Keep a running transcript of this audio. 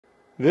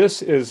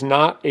This is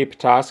not a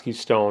Petoskey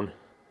stone.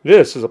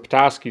 This is a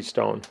Petoskey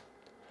stone.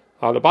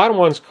 The bottom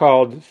one's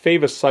called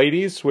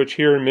Favosites, which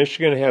here in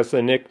Michigan has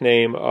the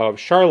nickname of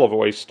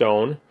Charlevoix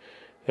stone.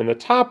 And the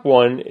top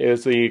one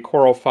is the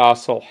coral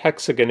fossil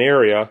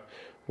hexagonaria,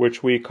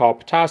 which we call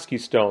Petoskey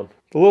stone.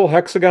 The little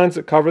hexagons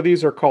that cover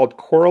these are called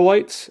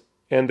corallites,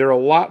 and they're a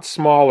lot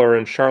smaller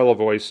in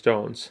Charlevoix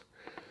stones.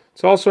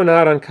 It's also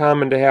not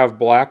uncommon to have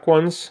black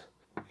ones.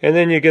 And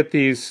then you get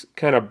these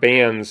kind of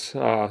bands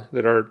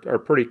that are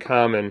pretty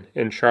common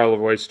in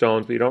Charlevoix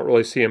stones, but you don't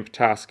really see in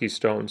Petoskey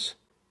stones.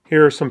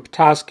 Here are some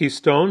Petoskey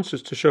stones,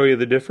 just to show you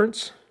the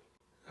difference.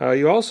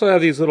 You also have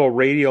these little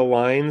radial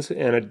lines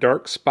and a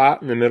dark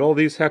spot in the middle of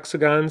these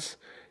hexagons,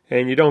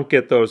 and you don't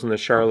get those in the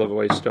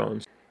Charlevoix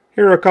stones.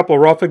 Here are a couple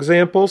rough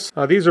examples.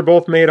 These are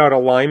both made out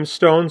of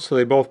limestone, so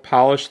they both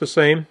polish the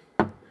same.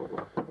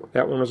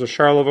 That one was a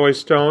Charlevoix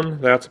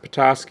stone, that's a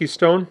Petoskey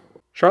stone.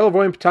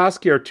 Charlevoix and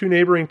Petoskey are two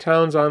neighboring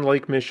towns on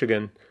Lake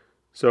Michigan.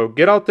 So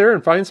get out there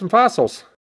and find some fossils.